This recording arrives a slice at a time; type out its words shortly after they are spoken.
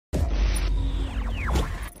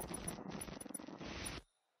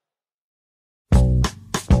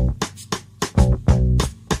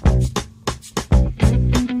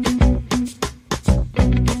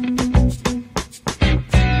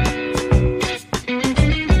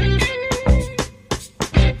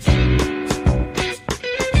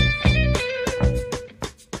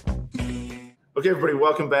Okay, everybody,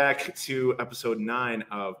 welcome back to episode 9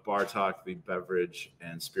 of Bar Talk, the beverage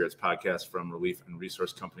and spirits podcast from Relief and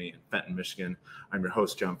Resource Company in Fenton, Michigan. I'm your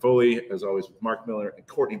host, John Foley, as always with Mark Miller and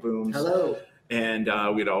Courtney Booms. Hello. And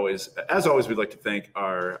we'd like to thank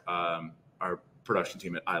our production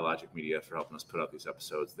team at iLogic Media for helping us put out these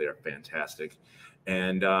episodes. They are fantastic,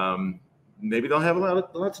 and maybe they'll have a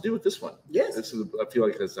lot to do with this one. Yes, I feel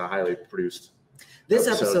like it's a highly produced. This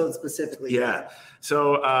episode specifically. Yeah.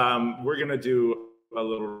 So we're going to do a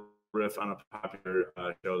little riff on a popular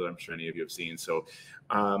show that I'm sure any of you have seen. So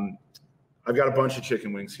I've got a bunch of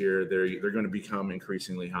chicken wings here. They're going to become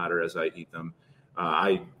increasingly hotter as I eat them.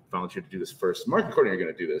 I volunteered to do this first. Mark and Courtney are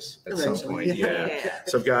going to do this at some point. Yeah.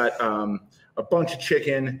 So I've got a bunch of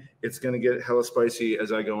chicken. It's going to get hella spicy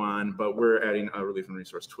as I go on, but we're adding a Relief and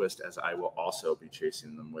Resource twist as I will also be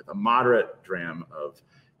chasing them with a moderate dram of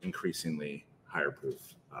increasingly higher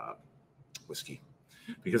proof whiskey,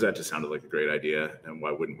 because that just sounded like a great idea, and why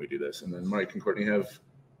wouldn't we do this? And then Mike and Courtney have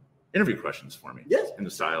interview questions for me, yes, in the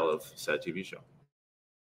style of said TV show.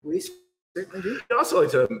 We certainly do. I'd also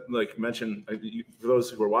like to mention, for those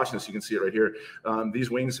who are watching this, you can see it right here. These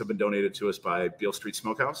wings have been donated to us by Beale Street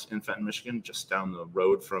Smokehouse in Fenton, Michigan, just down the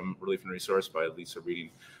road from Relief and Resource, by Lisa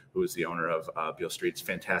Reading, who is the owner of Beale Street. It's a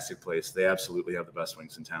fantastic place. They absolutely have the best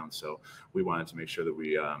wings in town. So we wanted to make sure that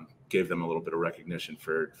we gave them a little bit of recognition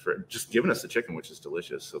for just giving us the chicken, which is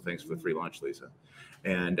delicious. So thanks for the free lunch, Lisa.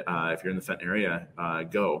 And if you're in the Fenton area,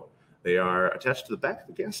 go. They are attached to the back of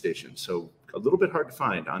the gas station, so a little bit hard to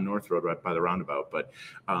find on North Road right by the roundabout, but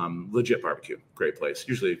legit barbecue. Great place.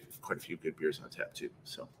 Usually quite a few good beers on tap, too.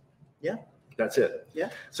 So yeah, that's it. Yeah.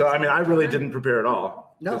 So, I mean, I really didn't prepare at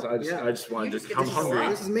all. No, I just wanted to come hungry.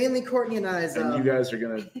 This is mainly Courtney and I's and you guys are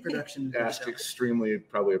going to production ask extremely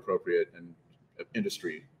probably appropriate and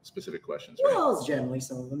industry-specific questions, right? Well, generally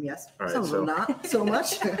some of them, yes. All right, some of them not so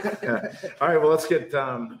much. Yeah. All right, well, let's get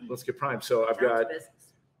primed. So I've got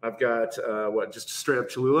just straight up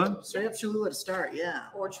Cholula? Straight up Cholula to start, yeah.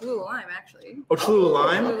 Or Cholula lime, actually. Oh, Cholula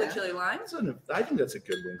lime? Cholula chili lime. I think that's a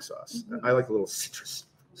good wing sauce. Mm-hmm. I like a little citrus.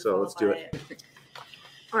 So let's do it.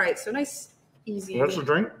 All right, so nice, easy. What's the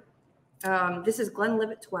drink? This is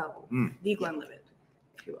Glenlivet 12, the Glenlivet,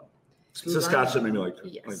 if you will. It's a scotch that made me like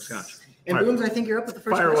scotch. And Booms, I think you're up with the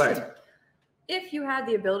first question. Away. If you had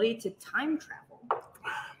the ability to time travel,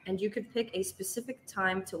 and you could pick a specific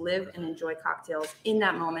time to live and enjoy cocktails in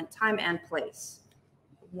that moment, time and place,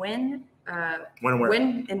 when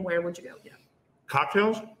and where would you go? Yeah.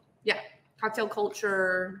 Cocktails? Yeah. Cocktail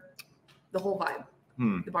culture, the whole vibe,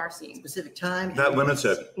 the bar scene. Specific time. That limits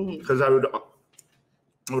it. Because I would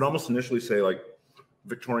almost initially say like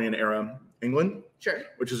Victorian era England. Sure.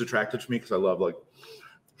 Which is attractive to me because I love like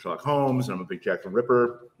Sherlock Holmes, and I'm a big Jack the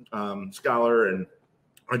Ripper scholar, and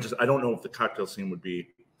I don't know if the cocktail scene would be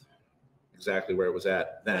exactly where it was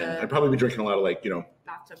at then. I'd probably be drinking a lot of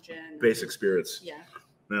bathtub gin, basic spirits.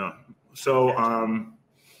 Yeah. So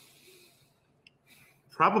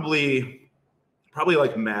probably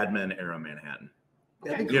like Mad Men era Manhattan.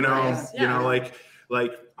 Okay. You know, like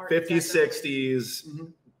 50s,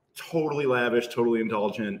 60s, totally lavish, totally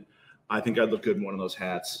indulgent. I think I'd look good in one of those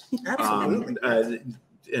hats. Absolutely.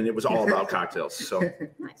 And it was all about cocktails. So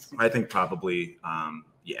nice. I think probably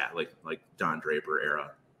like Don Draper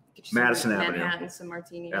era. Madison Avenue. Manhattan, some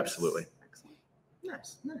martinis. Absolutely. Excellent.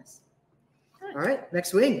 Nice. All right,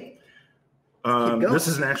 next wing. This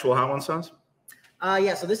is an actual hot one sauce?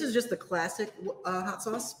 Yeah, so this is just the classic hot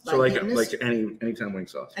sauce. So like anytime wing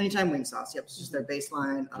sauce? Anytime wing sauce, yep. It's just their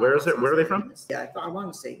baseline. Where is it? Where are they from? Yeah, I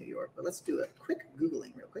want to say New York, but let's do a quick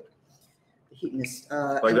Googling real quick. The Heatonist.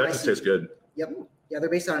 That just tastes good. Yep. Yeah, they're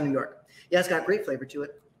based out of New York. Yeah, it's got great flavor to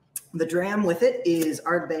it. The dram with it is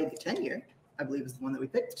Ardbeg 10-year, I believe is the one that we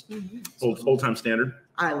picked. Old time standard.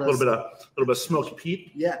 I love a little bit of smoky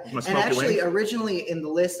peat. Yeah, and actually, originally in the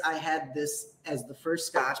list, I had this as the first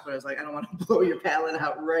scotch, but I was like, I don't want to blow your palate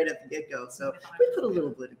out right at the get-go, so we put a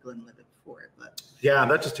little bit of Glenlivet before it. But yeah,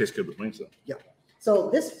 that just tastes good with wings, though. Yeah. So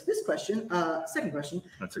this question, second question.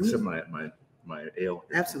 That's except my ale.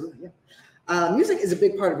 Absolutely, yeah. Music is a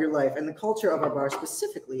big part of your life and the culture of our bar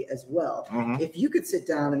specifically as well. If you could sit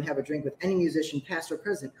down and have a drink with any musician, past or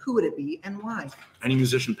present, who would it be and why? Any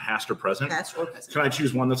musician, past or present? Past or present. Can I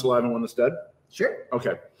choose one that's alive and one that's dead? Sure.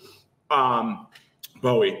 Okay.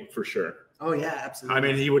 Bowie, for sure. Oh, yeah, absolutely. I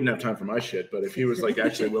mean, he wouldn't have time for my shit, but if he was like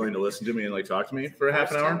actually willing to listen to me and like talk to me for a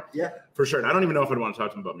half an hour, yeah, for sure. And I don't even know if I'd want to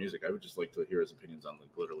talk to him about music. I would just like to hear his opinions on like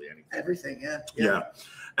literally anything. Everything, yeah. Yeah.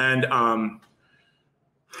 And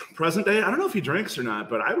present day, I don't know if he drinks or not,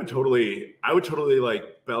 but I would totally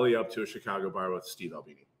like belly up to a Chicago bar with Steve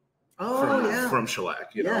Albini. Oh, from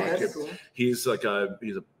Shellac, that's cool. He's like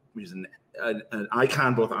he's an an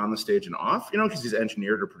icon both on the stage and off, you know, because he's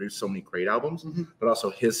engineered or produced so many great albums, but also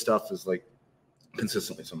his stuff is like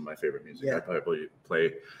consistently some of my favorite music. Yeah. I probably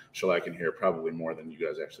play Shellac in here probably more than you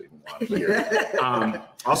guys actually even want to hear.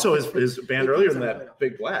 Also his band earlier than that,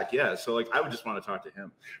 Big Black. Yeah. So like, I would just want to talk to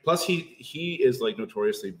him. Plus he is like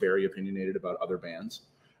notoriously very opinionated about other bands.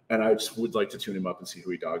 And I just would like to tune him up and see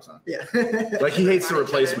who he dogs on. Yeah. Like he hates the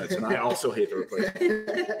Replacements, and I also hate the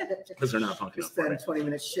Replacements because they're not funky enough. Spend 20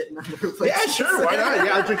 minutes shitting on the Replacements. Yeah, sure, why not?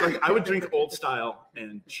 Yeah, I would drink old style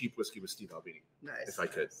and cheap whiskey with Steve Albini. Nice. If I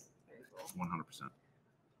could. Very cool. 100%.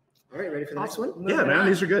 All right, ready for the next one? Yeah, man,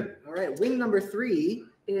 these are good. All right, wing number 3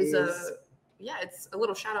 Is it's a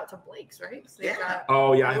little shout out to Blake's, right? So they've got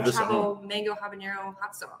Oh yeah, I have this at home. Chavo mango habanero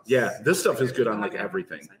hot sauce. Yeah, this stuff is good on like Mango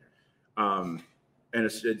everything. cider. And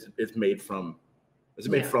it's made from. Is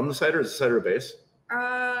it made from the cider? Is the cider a base?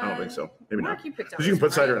 I don't think so. Maybe Mark, not. you picked up Because you can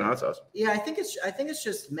put this one, cider right? in hot sauce. Yeah, I think it's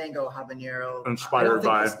just mango habanero. Inspired I don't think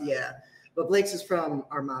by- it's- Yeah, but Blake's is from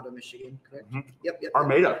Armada, Michigan, correct? Mhm. Yep.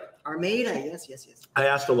 Armada. Armada, yes. I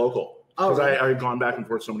asked a local Oh, because really? I had gone back and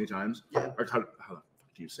forth so many times. Yeah. Like how the fuck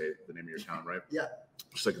do you say the name of your town, right? Yeah.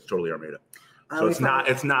 It's like it's totally Armada. So We it's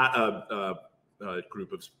found- not a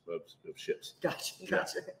group of ships. Gotcha.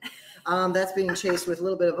 That's being chased with a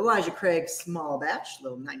little bit of Elijah Craig small batch,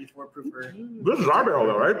 little 94 proofer. This is our barrel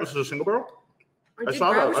though, right? This is a single barrel. I did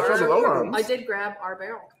saw grab that. I saw the our- logo on it. I did grab our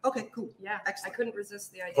barrel. Okay, cool. Yeah, Excellent. I couldn't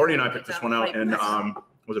resist the idea. Gordy and I of picked it this one out like in this.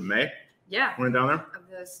 was it May? Yeah, Went down there. of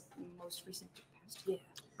this most recent past year.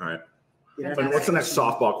 All right. Yeah, And what's the next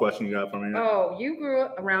softball question you got for me? Oh, you grew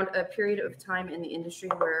up around a period of time in the industry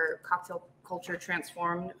where cocktail culture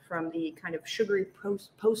transformed from the kind of sugary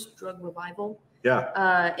post-drug revival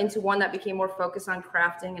Yeah. into one that became more focused on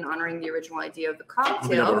crafting and honoring the original idea of the I think I've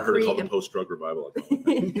cocktail. never heard it called pre- the post-drug revival.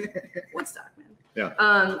 Woodstock, man.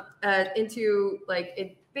 Yeah. Into like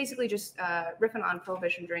it basically just riffing on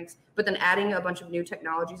prohibition drinks, but then adding a bunch of new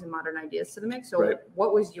technologies and modern ideas to the mix. So, Right.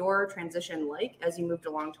 what was your transition like as you moved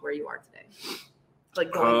along to where you are today?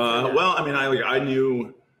 Like going through that. Well, I mean, I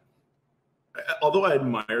knew, although I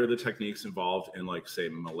admire the techniques involved in like say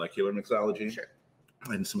molecular mixology Sure.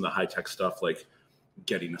 and some of the high-tech stuff like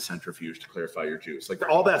getting a centrifuge to clarify your juice, like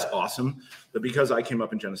all that's awesome. But because I came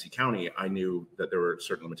up in Genesee County, I knew that there were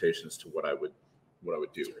certain limitations to what I would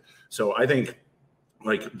do. So I think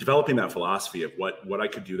like developing that philosophy of what I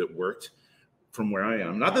could do that worked from where I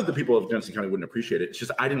am. Not that the people of Genesee County wouldn't appreciate it. It's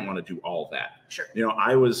just I didn't want to do all that. Sure. You know,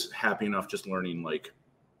 I was happy enough just learning like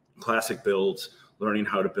classic builds, learning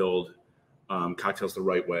how to build cocktails the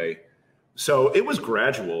right way. So it was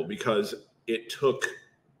gradual because it took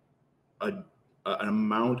an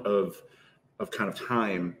amount of kind of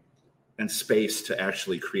time and space to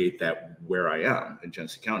actually create that where I am in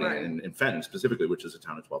Genesee County Right. and in Fenton specifically, which is a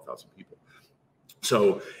town of 12,000 people.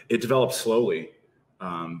 So it developed slowly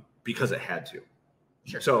because it had to.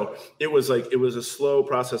 Sure. So it was a slow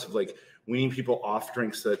process of like weaning people off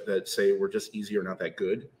drinks that say were just easy or not that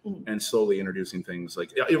good, Mhm. and slowly introducing things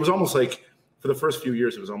like it was almost like for the first few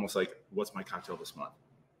years it was almost like what's my cocktail this month,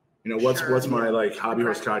 you know, what's Sure, my yeah. like hobby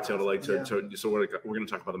horse cocktail to like Yeah. so we're going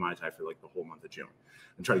to talk about the Mai Tai for like the whole month of June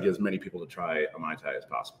and try to get as many people to try a Mai Tai as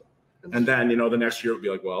possible. And then, you know, the next year it would be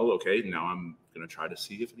like, well, okay, now I'm going to try to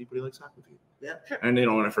see if anybody likes aquavit. Yeah. And, you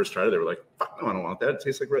know, when I first started, they were like, fuck no, I don't want that. It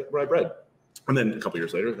tastes like rye bread. And then a couple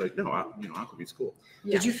years later, they're like, no, aquavit's cool.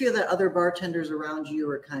 Yeah. Did you feel that other bartenders around you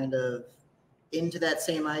were kind of into that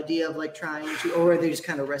same idea of like trying to, or were they just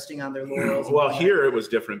kind of resting on their laurels? and Well, being here it was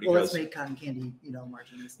different like, well, let's because, make cotton candy, you know,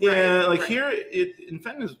 martinis. yeah, like right. here in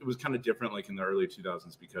Fenton, it was kind of different like in the early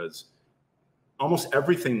 2000s because almost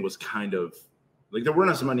everything was kind of, like there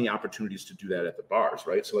weren't as many opportunities to do that at the bars,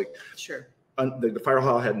 right? So like Sure. the fire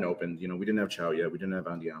hall hadn't opened. You know, we didn't have Chow yet. We didn't have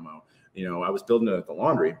Andiamo. You know, I was building it at the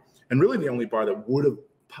Laundry. And really the only bar that would have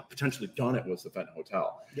potentially done it was the Fenton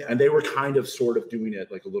Hotel. Yeah. And they were kind of sort of doing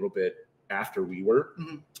it like a little bit after we were.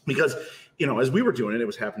 Mhm. Because, you know, as we were doing it, it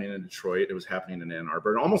was happening in Detroit. It was happening in Ann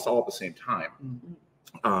Arbor, and almost all at the same time.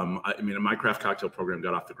 Mhm. I mean, my craft cocktail program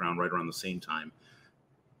got off the ground right around the same time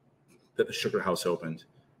that the Sugar House opened.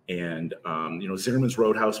 And, you know, Zingerman's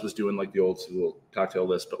Roadhouse was doing like the old school cocktail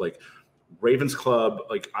list, but like Ravens Club,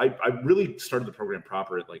 like I really started the program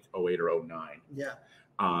proper at like 08 or 09. Yeah.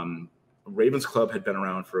 Ravens Club had been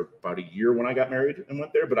around for about a year when I got married and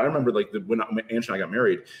went there. But I remember like when Ange and I got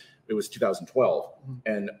married, it was 2012. Mhm.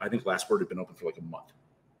 And I think Last Word had been open for like a month.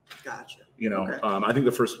 Gotcha. You know, Okay. I think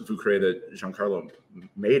the first Vucre that Giancarlo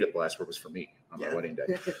made at Last Word was for me on my Yeah. wedding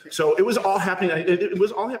day. So it was all happening. It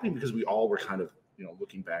was all happening because we all were kind of, you know,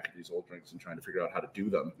 looking back at these old drinks and trying to figure out how to do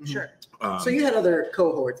them. Sure. So you had other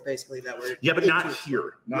cohorts basically that were Yeah, but not into-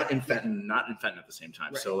 here, not Yeah, in Fenton, not in Fenton at the same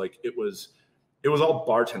time. Right. So like it was it was all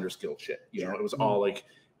bartender skill shit. You know, it was Mm-hmm. all like,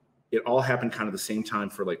 it all happened kind of the same time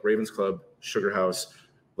for like Ravens Club, Sugar House,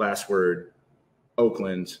 Last Word,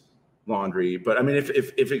 Oakland, Laundry. But I mean, if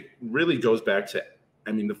it really goes back to,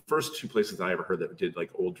 I mean, the first two places I ever heard that did like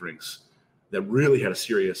old drinks that really had a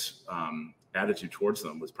serious attitude towards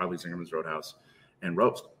them was probably Zingerman's Roadhouse and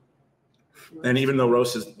Roast. And even though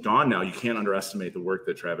Roast is gone now, you can't underestimate the work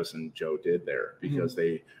that Travis and Joe did there, because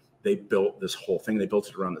they built this whole thing. They built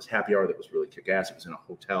it around this happy hour that was really kick-ass. It was in a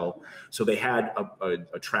hotel. So they had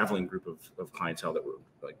a traveling group of clientele that were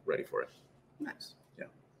like ready for it. Nice. Yeah.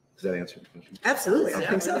 Does that answer the question? Absolutely. I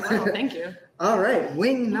think so. Wow, thank you. All right.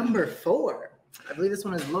 Wing number 4. I believe this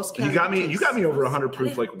one is Los You Calientes. got me over 100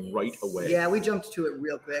 proof like right away. Yeah, we jumped to it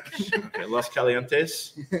real quick. Okay, Los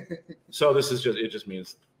Calientes. So this is it just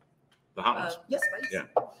means the hot ones. Yes. Yeah.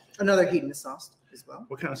 Another hedonist sauce as well.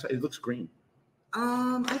 What kind of sauce? It looks green.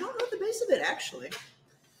 I don't know the base of it actually,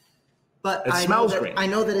 but It smells green. I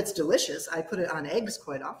know that it's delicious. I put it on eggs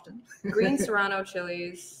quite often. Green serrano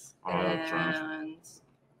chilies Serranos. and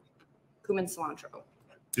cumin cilantro.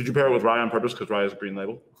 Did you pair it with rye on purpose because rye has a green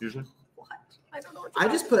label usually? What? I don't know what I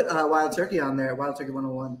just put wild turkey on there. Wild turkey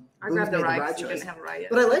 101. I Boone's grabbed the made rye because you choice. didn't have rye yet.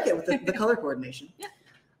 But I like it with the color coordination. Yeah.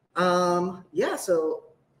 Yeah. So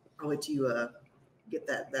I'll wait till you get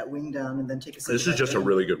that wing down and then take a sip. This of is that just a wing.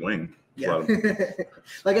 really good wing. Yeah. Wow.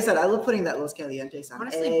 Like I said, I love putting that Los Calientes on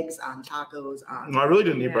Honestly- eggs, on tacos, on. No, I really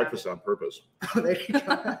didn't eat Yeah. breakfast on purpose Oh, there you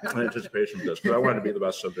go. in anticipation of this, because I wanted to be the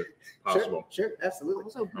best subject possible. Sure, absolutely.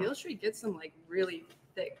 Also, Beale Street gets some like really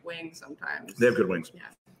thick wings sometimes. They have good wings. Yeah.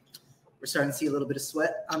 We're starting to see a little bit of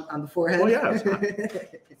sweat on the forehead. Oh, yeah, it's hot.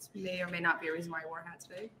 It may or may not be a reason why I wore hats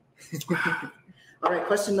today. All right,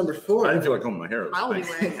 question number 4. I didn't feel like combing my hair. It was I'll be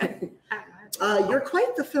fine. wearing a hat. You're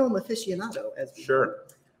quite the film aficionado, as we Sure.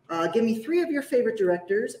 Give me 3 of your favorite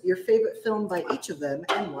directors, your favorite film by each of them,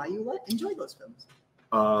 and why you enjoy those films.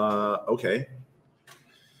 Okay.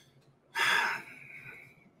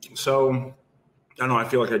 So, I don't know. I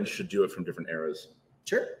feel like I should do it from different eras.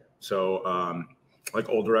 Sure. So, like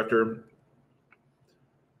old director,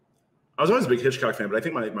 I was always a big Hitchcock fan, but I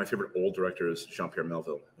think my favorite old director is Jean-Pierre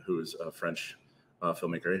Melville, who is a French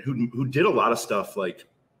filmmaker and who did a lot of stuff like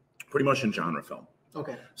pretty much in genre film.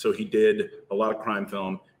 Okay. So he did a lot of crime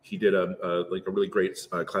film. He did a really great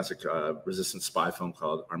classic resistance spy film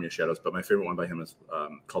called Army of Shadows. But my favorite one by him is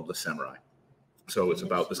called Le Samurai. So it's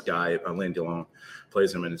about this guy, Alain Delon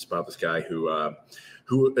plays him, and it's about this guy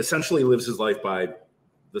who essentially lives his life by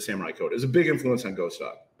the samurai code. It's a big influence on Ghost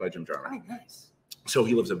Dog by Jim Jarmusch. Oh, nice. So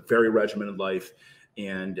he lives a very regimented life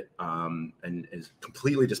and is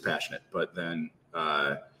completely dispassionate, but then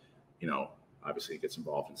obviously he gets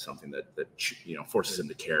involved in something that forces him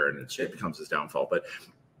to care, and it becomes his downfall. But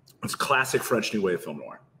it's classic French New Wave film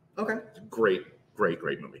noir. Okay. Great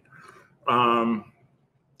movie.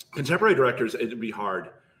 Contemporary directors, it'd be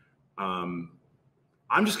hard. I'm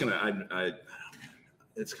just gonna.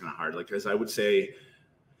 It's kind of hard. Like, as I would say,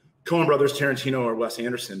 Coen Brothers, Tarantino, or Wes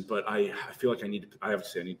Anderson, but I feel like I need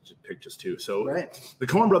to pick just 2. So Right. the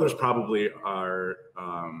Coen Brothers probably are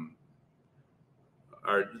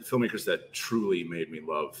filmmakers that truly made me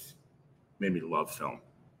love film.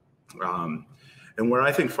 And where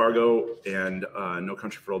I think Fargo and No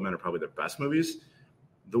Country for Old Men are probably their best movies,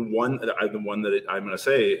 the one that I'm going to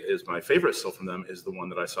say is my favorite still from them is the one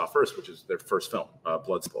that I saw first, which is their first film,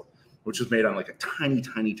 Bloodsport, which was made on like a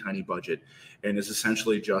tiny budget, and is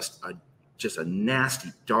essentially just a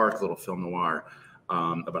nasty, dark little film noir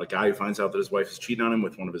about a guy who finds out that his wife is cheating on him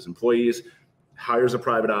with one of his employees, hires a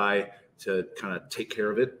private eye to kind of take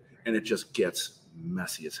care of it, and it just gets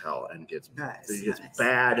messy as hell and gets bad.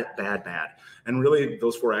 And really,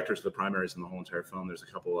 those 4 actors are the primaries in the whole entire film. There's a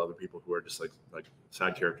couple of other people who are just like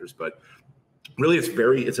side characters, but really,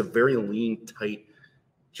 it's a very lean, tight,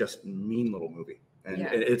 just mean little movie. And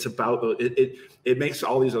it's about it makes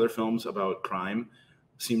all these other films about crime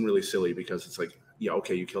seem really silly, because it's like, yeah,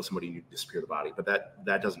 okay, you kill somebody and you disappear the body, but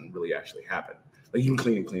that doesn't really actually happen. Like, you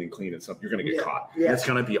can clean and stuff, you're going to get caught. Yeah. And it's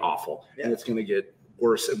going to be awful, Yeah. and it's going to get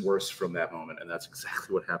worse and worse from that moment, and that's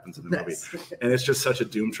exactly what happens in the movie. And it's just such a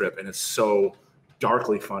doom trip, and it's so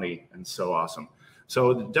darkly funny and so awesome.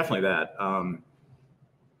 So definitely that.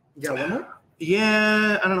 You got one more?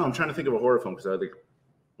 Yeah, I don't know. I'm trying to think of a horror film, because I like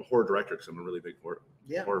a horror director, because I'm a really big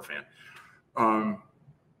horror fan.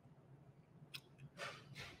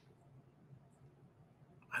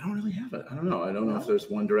 I don't really have it. I don't know if there's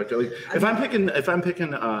one director. Like, if I'm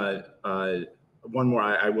picking one more,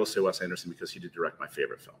 I will say Wes Anderson, because he did direct my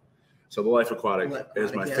favorite film. So The Life Aquatic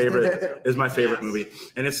is my favorite movie,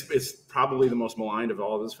 and it's probably the most maligned of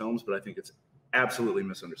all of his films, but I think it's absolutely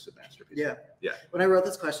misunderstood masterpiece. Yeah. Yeah. When I wrote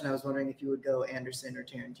this question, I was wondering if you would go Anderson or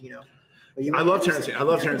Tarantino. But you I went love Anderson. Tarantino. I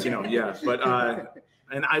love Tarantino. Yeah, but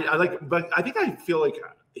and I like, but I think I feel like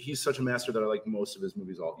he's such a master that I like most of his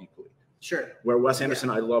movies all equally. Sure. Where Wes Anderson,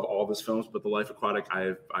 I love all of his films, but The Life Aquatic,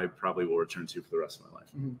 I probably will return to for the rest of my life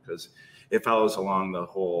because it follows along the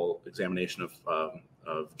whole examination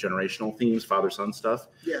of generational themes, father-son stuff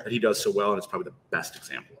that he does so well, and it's probably the best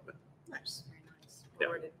example of it. Nice. Very nice. Yeah.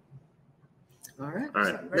 Forwarded. All right. All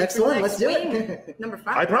right. Ready Next for the one. Let's do wing? it. Number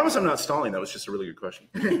 5. I promise I'm not stalling. That was just a really good question.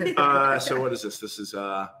 So what is this? This is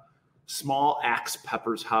Small Axe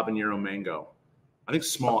Peppers Habanero Mango. I think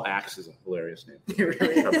Small Axe is a hilarious name.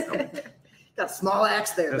 Got a small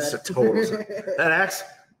axe there. That's bud. a total. That axe,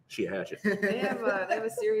 she hatchet. They have a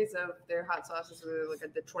series of their hot sauces, like a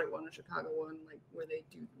Detroit one, a Chicago one, like where they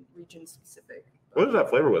do region specific. What is that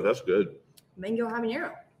flavor with? That's good. Mango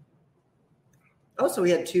habanero. Oh, so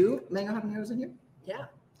we had 2 mango habaneros in here? Yeah.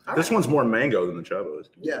 All This right. one's more mango than the Chavo is.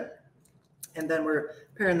 Yeah. And then we're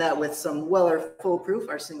pairing that with some Weller Full Proof,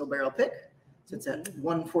 our single barrel pick. So it's at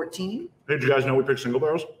 114. Hey, did you guys know we picked single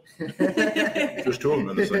barrels? There's 2 of them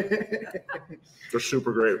in this thing. They're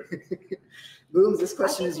super great. Booms, this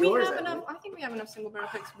question is yours. I think we have enough single barrel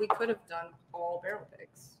picks. We could have done all barrel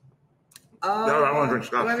picks. No, I want to drink We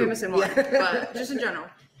scotch might be too. missing one, Yeah. but just in general.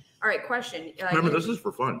 All right, question. Remember, this is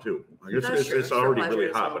for fun too. Like That's true. it's For already pleasure really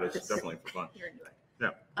as hot, well. but it's definitely for fun. You're into it.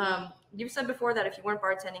 Yeah. You said before that if you weren't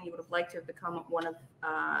bartending, you would have liked to have become one of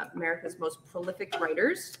America's most prolific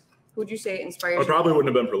writers. Who would you say inspires I you? probably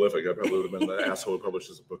wouldn't have been prolific. I probably would have been the asshole who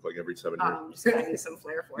publishes a book like every 7 years. Just adding some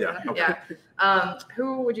flair for Yeah, you. okay. Yeah.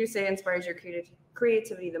 Who would you say inspires your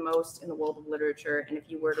creativity the most in the world of literature? And if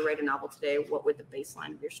you were to write a novel today, what would the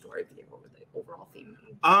baseline of your story be? What would the overall theme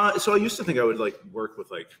be? So I used to think I would like work with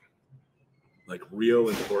like real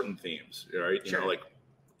important themes, right? You Sure. know, like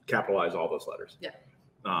capitalize all those letters. Yeah.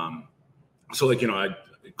 So like, you know,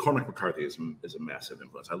 Cormac McCarthy is a massive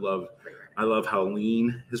influence. I love how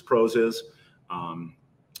lean his prose is.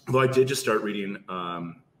 Although I did just start reading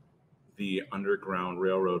The Underground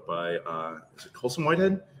Railroad by is it Colson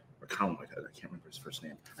Whitehead or Colin Whitehead? I can't remember his first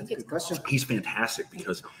name. That's a good question. He's fantastic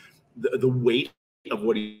because the weight of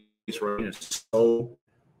what he's writing is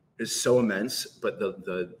so immense, but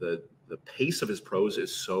the pace of his prose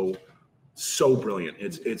is so brilliant.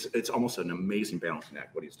 It's almost an amazing balancing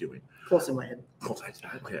act what he's doing. Close in my head.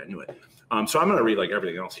 Okay, I knew it. So I'm gonna read like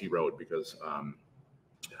everything else he wrote because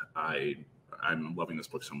I'm loving this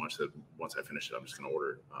book so much that once I finish it, I'm just gonna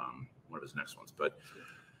order one of his next ones. But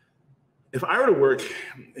if I were to work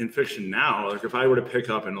in fiction now, like if I were to pick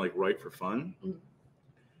up and like write for fun,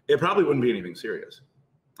 it probably wouldn't be anything serious.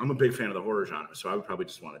 I'm a big fan of the horror genre, so I would probably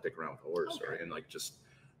just want to dick around with a horror story and like just,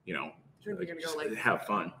 you know, You're like, gonna just go like have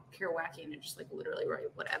fun. pure wacky and just like literally write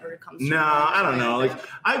whatever comes. to No, your mind. I don't know. Like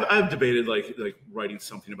I've debated like writing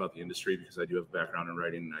something about the industry because I do have a background in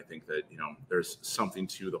writing, and I think that you know there's something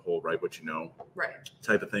to the whole write what you know right.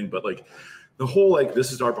 type of thing. But like the whole like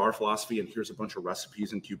this is our bar philosophy, and here's a bunch of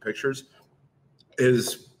recipes and cute pictures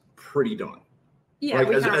is pretty done. Yeah. Like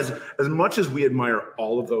we as much as we admire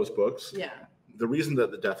all of those books, yeah. the reason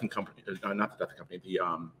that the Death and Company, not the Death and Company,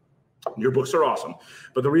 your books are awesome,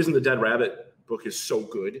 but the reason the Dead Rabbit book is so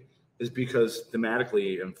good is because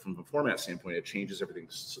thematically and from a format standpoint, it changes everything.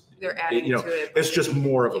 They're adding you know, to it. it's just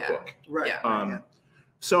more of a Yeah. book. Right. Yeah.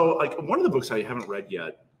 So like one of the books I haven't read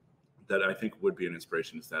yet that I think would be an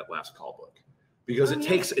inspiration is that Last Call book, because it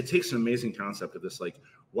takes an amazing concept of this, like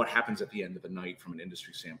what happens at the end of the night from an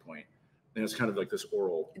industry standpoint. And it's kind of like this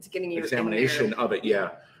oral It's getting you examination of it.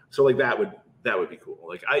 Yeah. So like that would be cool.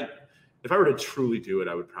 Like if I were to truly do it,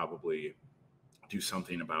 I would probably do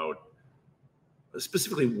something about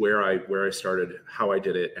specifically where I started, how I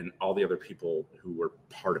did it, and all the other people who were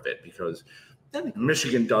part of it, because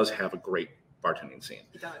Michigan does have a great bartending scene.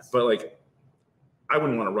 It does. But like, I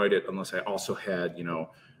wouldn't want to write it unless I also had, you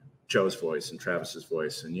know, Joe's voice and Travis's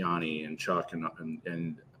voice and Yanni and Chuck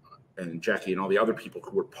and Jackie and all the other people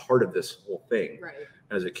who were part of this whole thing right.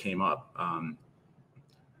 as it came up.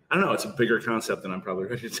 I don't know. It's a bigger concept than I'm probably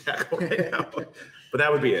ready to tackle right now, but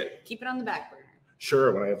that would be it. Keep it on the back burner.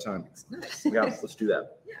 Sure, when I have time. Nice. Yeah, let's do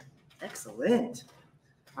that. Excellent.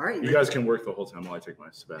 All right. You guys can work the whole time while I take my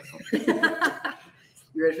sabbatical.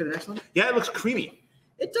 You ready for the next one? Yeah, it looks creamy.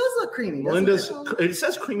 It does look creamy. doesn't Melinda's. it? It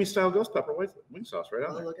says creamy style ghost pepper wing sauce right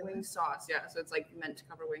on Oh, there. look at Wing that. sauce, yeah. So it's like meant to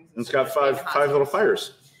cover wings. And it's got five little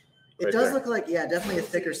fires. It right does there. look like, yeah, definitely a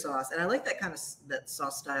thicker sauce. And I like that kind of that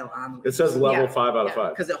sauce style on It says level Yeah. 5 out of Yeah.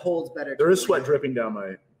 5. because it holds better. There to is the sweat wing. dripping down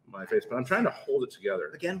my my face, but I'm trying to hold it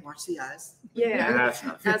together. Again, watch the eyes. Yeah, That's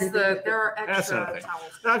not. there are That's extra not a thing.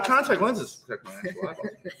 towels. Contact lenses protect my actual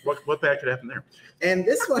eyeballs. What bad could happen there? And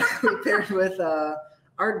this one we paired with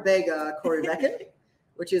Ardbeg Corey Beckett,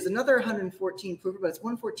 which is another 114 proofer, but it's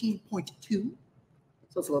 114.2.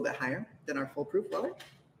 So it's a little bit higher than our full proof level.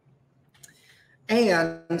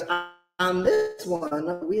 And on this one,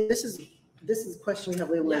 this is a question we have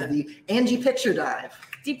labeled as the Angie Picture Dive.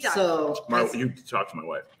 Deep dive. So You talk to my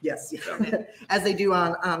wife. yes, as they do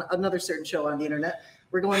on another certain show on the internet,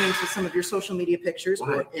 we're going into some of your social media pictures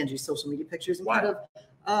or Angie's social media pictures and kind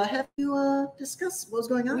of have you discuss what's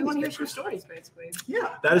going on. We in want to these hear some pictures. stories, basically.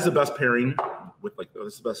 Yeah, That is the best pairing with this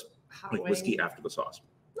is the best Hot like whiskey wing after the sauce.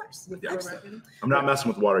 nice. with Yeah. bourbon. I'm not messing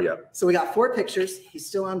with water yet. So we got 4 pictures. He's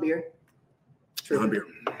still on beer. On beer.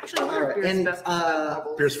 Actually, All right, beer is and, best with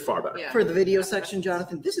bubbles. Beer's far better. Yeah. For the video section,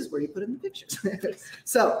 Jonathan, this is where you put in the pictures.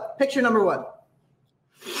 So picture number 1.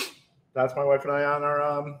 That's my wife and I on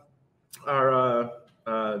our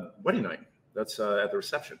wedding night. That's at the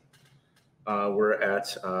reception. We're at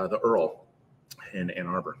the Earl in Ann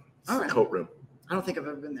Arbor. It's All the right. coat room. I don't think I've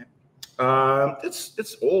ever been there.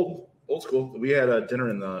 It's old school. We had a dinner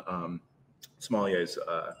in the sommelier's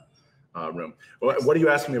room. What are you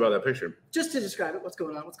asking me about that picture? Just to describe it, what's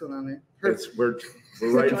going on there? Her- We're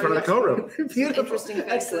right in front of the coat room, Beautiful. Interesting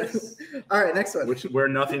Excellent. faces. All right, next one. where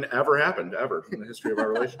nothing ever happened ever in the history of our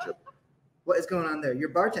relationship. What is going on there? You're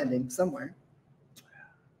bartending somewhere.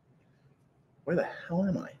 Where the hell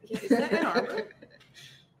am I? Yeah, is that Ann Arbor?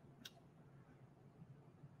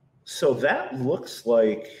 So that looks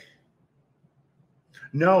like.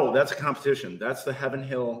 No, that's a competition. That's the Heaven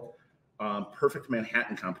Hill Perfect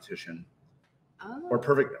Manhattan competition. Or Oh.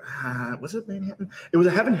 perfect, was it Manhattan? It was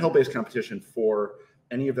a Heaven Hill based competition for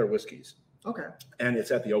any of their whiskeys. Okay. And it's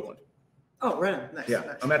at the Oakland. Oh, right on. Nice. Yeah,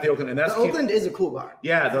 nice. I'm at the Oakland. And that's The Oakland is a cool bar.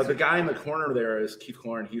 Yeah, the guy in the corner there is Keith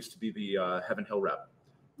Cloran. He used to be the Heaven Hill rep.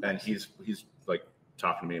 And he's like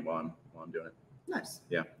talking to me while I'm doing it. Nice.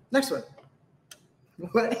 Yeah. Next one.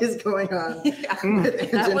 What is going on? Yeah. with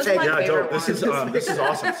That Angel was Peg? my Yeah, favorite dope. This one. is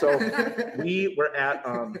awesome. So we were at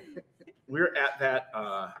that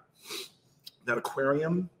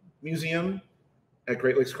aquarium museum at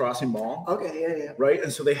Great Lakes Crossing Mall, Okay, yeah. right?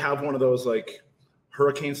 And so they have one of those like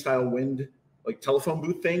hurricane style wind like telephone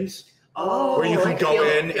booth things Oh, where you can like go Field-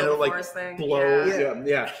 in and Field it'll like Forest thing. blow. Yeah.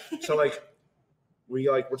 Yeah. So like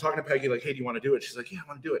we're talking to Peggy like, hey, do you want to do it? She's like, yeah, I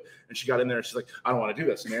want to do it. And she got in there and she's like, I don't want to do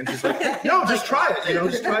this, man. She's like, no, just try it.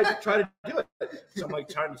 Just try to do it. So I'm like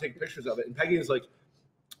trying to take pictures of it. And Peggy is like,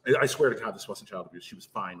 I swear to God, this wasn't child abuse. She was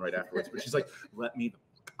fine right afterwards. But she's like, let me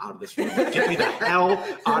out of this room. Get me the hell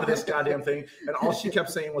out of this goddamn thing. And all she kept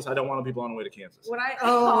saying was, I don't want to be blown away to Kansas. What I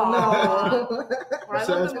Oh, no. What I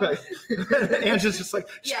So love that's the Peggy. Angela's just like,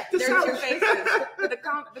 Yeah, check this there's out. two faces.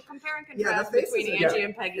 The compare and Yeah, the contrast faces between are- Angie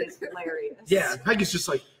and Peggy is hilarious. Yeah, Peggy's just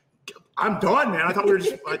like, I'm done, man. I thought we were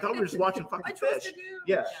just watching I fucking fish. trusted you.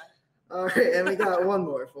 Yeah. All right, and we got one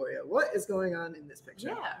more for you. What is going on in this picture?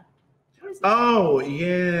 Yeah. What is that? Oh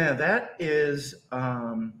yeah, that is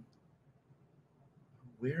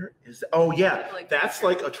where is that? Oh yeah, that's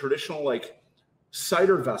like a traditional like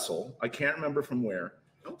cider vessel. I can't remember from where.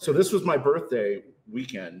 So this was my birthday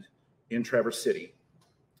weekend in Traverse City.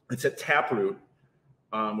 It's at Taproot,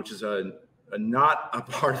 which is a not a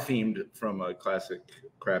bar themed from a classic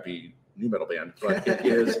crappy new metal band, but it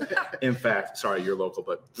is in fact. Sorry, you're local,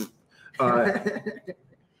 but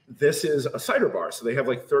this is a cider bar. So they have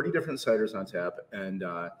like 30 different ciders on tap. And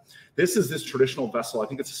this is this traditional vessel. I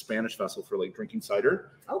think it's a Spanish vessel for like drinking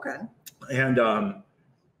cider. Okay. And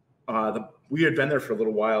we had been there for a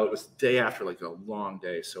little while. It was the day after like a long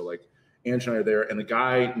day. So like Ange and I are there. And the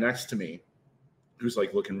guy next to me, who's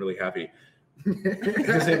like looking really happy,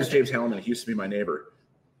 his name is James Hallinan. He used to be my neighbor.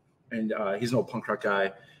 And he's an old punk rock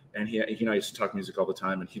guy. And he and I used to talk music all the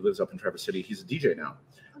time. And he lives up in Traverse City. He's a DJ now.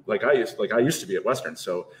 Like I used to be at Western.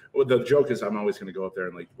 So the joke is I'm always going to go up there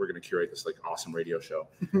and like we're going to curate this like awesome radio show.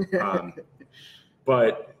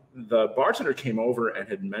 But the bartender came over and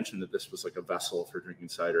had mentioned that this was like a vessel for drinking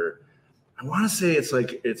cider. I want to say it's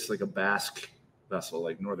like a Basque vessel,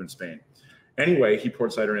 like northern Spain. Anyway, he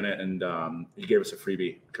poured cider in it and he gave us a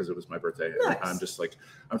freebie because it was my birthday. Nice. And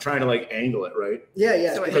I'm trying to like angle it right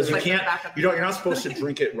Yeah. So it because hits, you like, the can't. back of the You're throat. not supposed to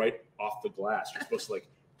drink it right off the glass. You're supposed to like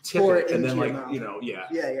tip Pour it it and then into like your mouth. yeah.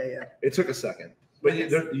 Yeah. It took a second, but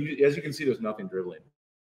Nice. as you can see, there's nothing dribbling.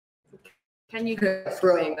 Can you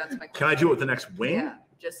Bro. wing? That's my Can I do it with the next wing? Yeah.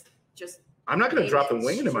 Just I'm not going to Make drop the it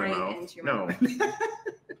wing into my straight mouth. into your No, mouth.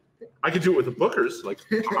 I could do it with the Bookers, like,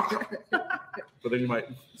 but then you might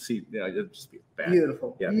see, yeah, it'd just be bad.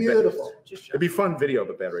 Beautiful. Yeah, Beautiful. just It'd be fun video,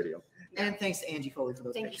 but bad radio. And thanks to Angie Foley for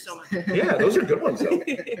those Thank you pictures. so much. Yeah, those are good ones though.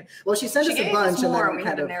 Well, she sent She us a gave bunch us and more. then We we had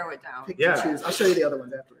kind to of narrow it down. pick Yeah. and choose. I'll show you the other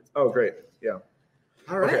ones afterwards. Oh, great. Yeah.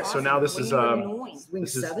 All right. Okay, so now this is Wing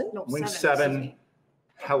this is 7. No, Wing excuse 7. me.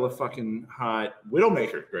 Hella fucking hot.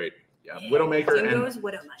 Widowmaker, great. Yeah, Widowmaker and Dingo's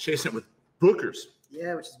Widowmaker. chasing it with Bookers.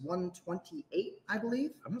 Yeah, which is 128, I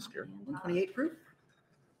believe. I'm not scared. 128 proof.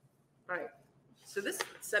 Right. So this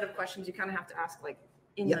set of questions you kind of have to ask like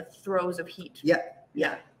in Yeah. the throes of heat.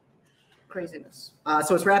 Yeah. Craziness.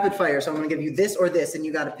 So it's rapid fire. So I'm going to give you this or this, and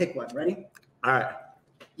you got to pick one. Ready? All right.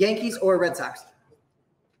 Yankees or Red Sox?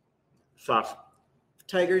 Sox.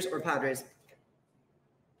 Tigers or Padres?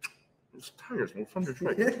 It's Tigers. We're from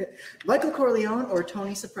Detroit. Michael Corleone or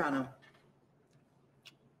Tony Soprano?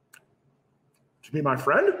 To be my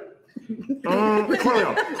friend?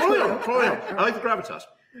 Corleone. I like the gravitas.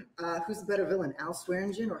 Who's the better villain, Al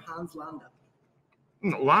Swearingen or Hans Landa?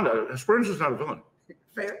 Landa, Springs is not a villain.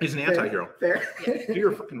 Fair. He's an Fair. anti-hero. Fair. Do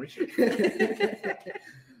your fucking research.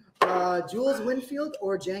 Jules Winfield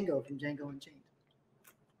or Django from Django Unchained?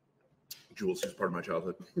 Jules is part of my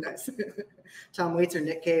childhood. Nice. Tom Waits or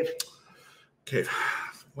Nick Cave? Okay,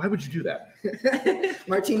 why would you do that?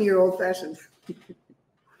 Martini or Old Fashioned?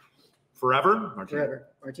 Forever? Martini. Forever.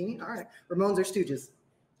 Martini? All right. Ramones or Stooges?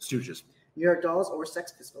 Stooges. New York Dolls or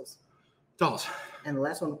Sex Pistols? Dolls. And the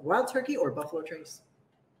last one, Wild Turkey or Buffalo Trace?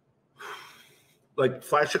 Like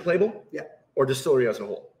flagship label? Yeah. Or distillery as a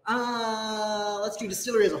whole? Let's do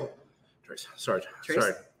distillery as a whole. Trace. Sorry. Trace?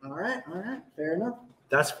 Sorry. All right. Fair enough.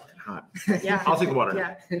 That's fucking hot. Yeah. I'll take the water.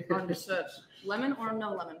 Yeah. Understood. Lemon or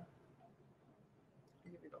no lemon?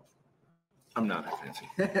 I'll give you both. I'm not that fancy.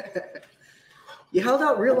 You held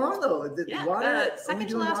out real long though. The Yeah, water, second only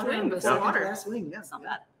to doing last water wing on the before second to water. last wing, yeah. That's not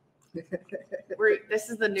bad. This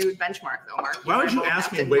is the new benchmark though, Mark. Why would you both ask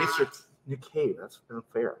have me to Waits or not- Nick Cave? That's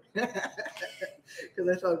unfair. Because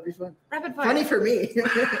I thought it'd be fun. Rapid fire. Funny for me.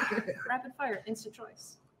 Rapid fire. Instant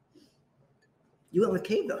choice. You went with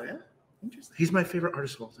Cave though, yeah? Interesting. He's my favorite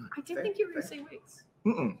artist of all time. I did Fair, think you were going to fair. say Waits.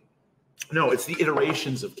 Mm-mm. No, it's the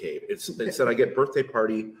iterations of Cave. It's that I get birthday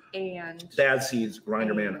party, And Bad Seeds,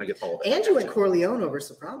 Grinder Man. I get all of it. Andrew went Corleone over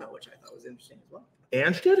Soprano, which I thought was interesting as well.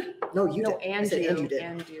 Ange did? No, you no, did. I said Andrew did.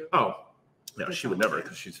 Andrew. Oh, yeah. She would never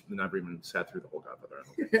because she's never even sat through the whole Godfather.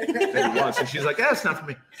 Maybe once, and she's like, "Yeah, it's not for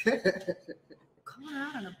me." Calling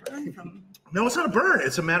out on a burn from. No, it's not a burn.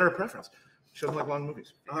 It's a matter of preference. She doesn't like long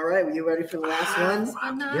movies. All right, were you ready for the last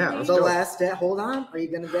one? Yeah, let's The go. last step. Hold on. Are you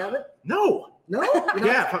going to grab it? No. No? You're not?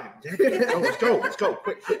 Yeah, fucking. No, let's go. Let's go.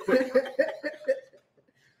 Quick.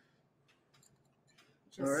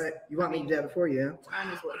 All right. You want me to grab it for you?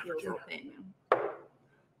 Time is what heals all pain.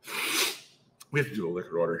 We have to do a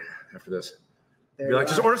liquor order after this. There Be you like,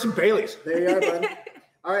 just are. order some Baileys. There you are, bud.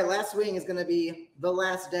 All right, last swing is going to be The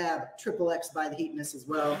Last Dab, Triple X by the Heatness as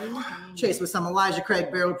well. Chased with some Elijah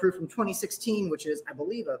Craig Barrel Proof from 2016, which is, I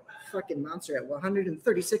believe, a fucking monster at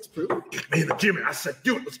 136 proof. Me in the gym, and I said,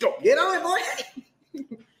 do it. Let's go. Get on it,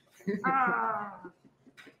 boy! Ah,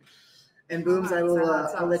 And Booms, I will.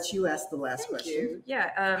 Sounds- I'll let you ask the last thank question. you.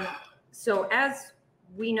 Yeah. So as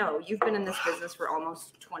we know, you've been in this business for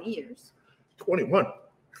almost 20 years. 21.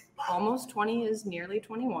 Almost 20 is nearly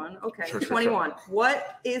 21. Okay, Sure. 21.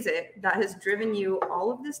 What is it that has driven you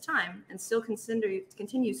all of this time and still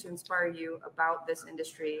continues to inspire you about this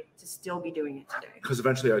industry to still be doing it today? Because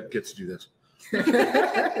eventually I get to do this.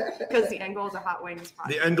 Because the end goal is a Hot Wings podcast.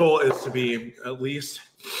 The end goal is to be at least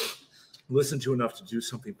listened to enough to do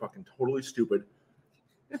something fucking totally stupid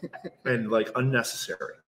and like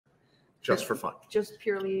unnecessary just for fun. Just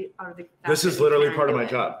purely out of the. This is literally part of my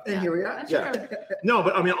job. And here we are. That's Yeah. true. No,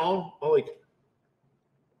 but I mean, all like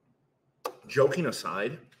joking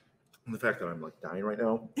aside, and the fact that I'm like dying right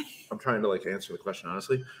now, I'm trying to like answer the question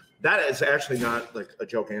honestly. That is actually not like a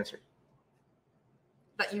joke answer.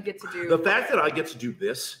 That you get to do. The fact that I get to do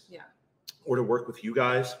this, Yeah. or to work with you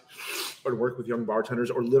guys, or to work with young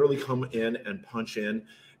bartenders, or literally come in and punch in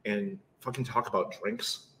and fucking talk about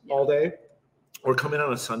drinks all day, or come in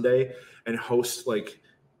on a Sunday and host like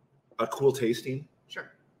a cool tasting.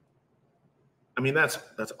 Sure. I mean, that's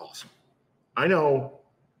awesome. I know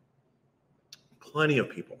plenty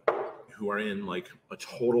of people who are in like a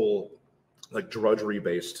total like drudgery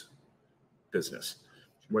based business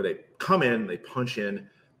where they come in, they punch in,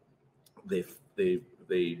 they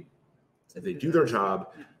do their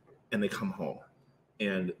job, and they come home,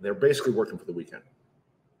 and they're basically working for the weekend.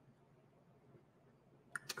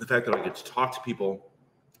 The fact that I get to talk to people,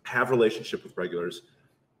 have relationship with regulars,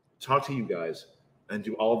 talk to you guys, and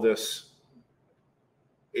do all this,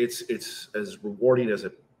 it's as rewarding as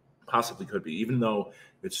it possibly could be, even though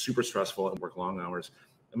it's super stressful and work long hours.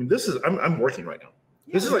 I mean, I'm working right now.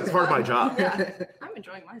 This is like part of my job. Yeah, I'm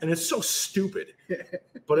enjoying myself. And it's so stupid,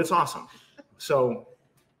 but it's awesome. So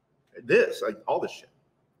this, like all this shit.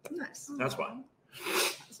 Nice. That's why.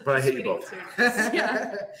 Such But a I hate you sweetie both. too.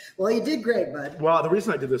 Yeah. Well, you did great, bud. Well, the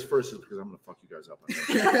reason I did this first is because I'm gonna fuck you guys up.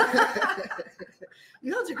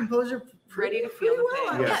 You held your composure Ready to feel the pretty well, pain.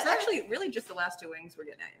 I Yeah, would it's say. actually really just the last 2 wings we're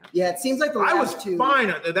getting at you. Yeah, it seems like the I was last two.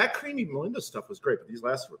 fine. That creamy Melinda stuff was great, but these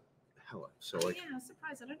last were hella. So like, Yeah, I was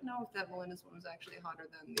surprised. I didn't know if that Melinda's one was actually hotter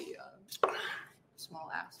than the small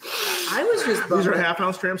ass. I was just these are bummed.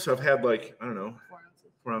 half-ounce drams, so I've had like I don't know 4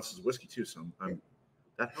 ounces. 4 ounces of whiskey too. So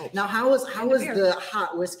that helps. Now, how was beer. the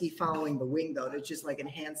hot whiskey following the wing though? Did it just like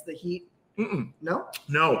enhance the heat? Mm-mm. No.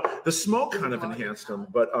 No, the smoke kind of enhanced them,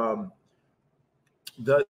 but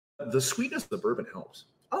the sweetness of the bourbon helps.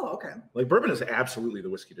 Oh, okay. Like bourbon is absolutely the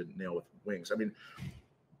whiskey to nail with wings. I mean,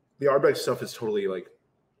 the Ardbeg stuff is totally like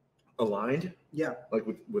aligned, Yeah. like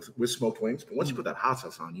with smoked wings. But once you put that hot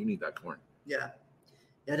sauce on, you need that corn. Yeah.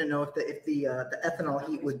 I didn't know if the ethanol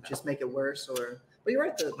heat would just make it worse or. But you're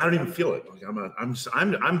right. I don't even feel it. Like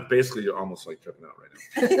I'm basically almost like tripping out right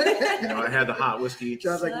now. You know, I had the hot whiskey.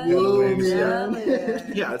 John's like, Yeah. whoa, Wings,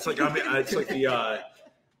 man. Yeah, it's like the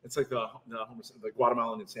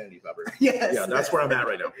Guatemalan insanity pepper. Yes. Yeah, that's where I'm at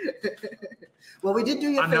right now. Well, we did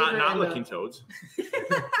do you a I'm favor. not and, licking toads.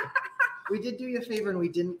 we did do you a favor and we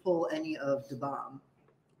didn't pull any of the bomb.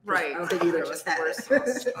 Right. I don't think either of Which us is had.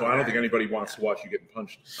 worse. Well, I don't think anybody wants to watch you getting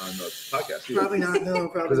punched on the podcast. either. Probably not. No,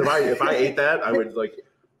 probably. Because not. if I ate that, I would like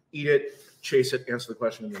eat it, chase it, answer the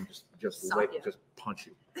question, and then just Sock you. just punch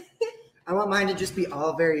you. I want mine to just be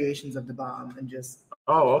all variations of the bomb and just.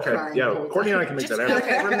 Oh, okay. Crying the Yeah, whole Courtney and I can make Just, that happen.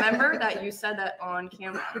 okay, remember that you said that on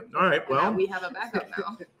camera. All right. And that Well, we have a backup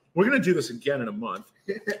now. we're gonna do this again in a month,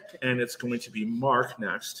 and it's going to be Mark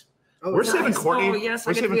next. Oh, We're nice. saving Courtney. Oh, yes, I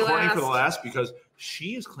we're get to saving be Courtney for the last. last because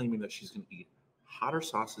she is claiming that she's gonna eat hotter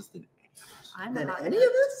sauces than any of us. I'm Than not any of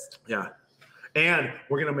us? Yeah, and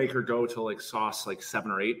we're gonna make her go to like sauce like 7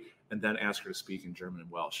 or 8, and then ask her to speak in German and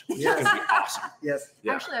Welsh, which Yes. is gonna be awesome. Yes.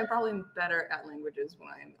 Yeah. Actually, I'm probably better at languages when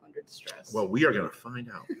I am under distress. Well, we are gonna find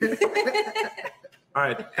out. All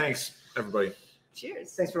right. Thanks, everybody.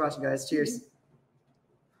 Cheers. Thanks for watching, guys. Cheers.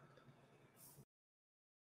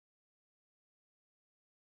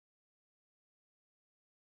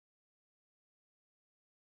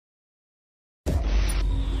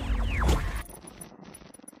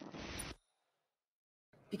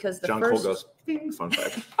 Because the John first Cole goes. Fun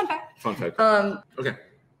fact. Fun fact. Um, Okay.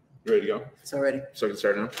 You ready to go? It's already. So I can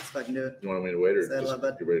start now. Let's fucking do it. You want me to wait or Say hello, just,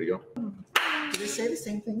 bud. you ready to go? Did you say the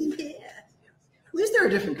same thing? Yeah. At least they're a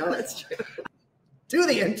different color. That's true. Do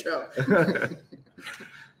the intro.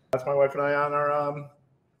 That's my wife and I on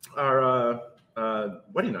our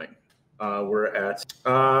wedding night. We're at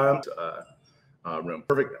room.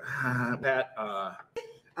 Perfect. That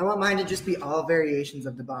I want mine to just be all variations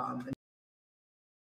of the bomb.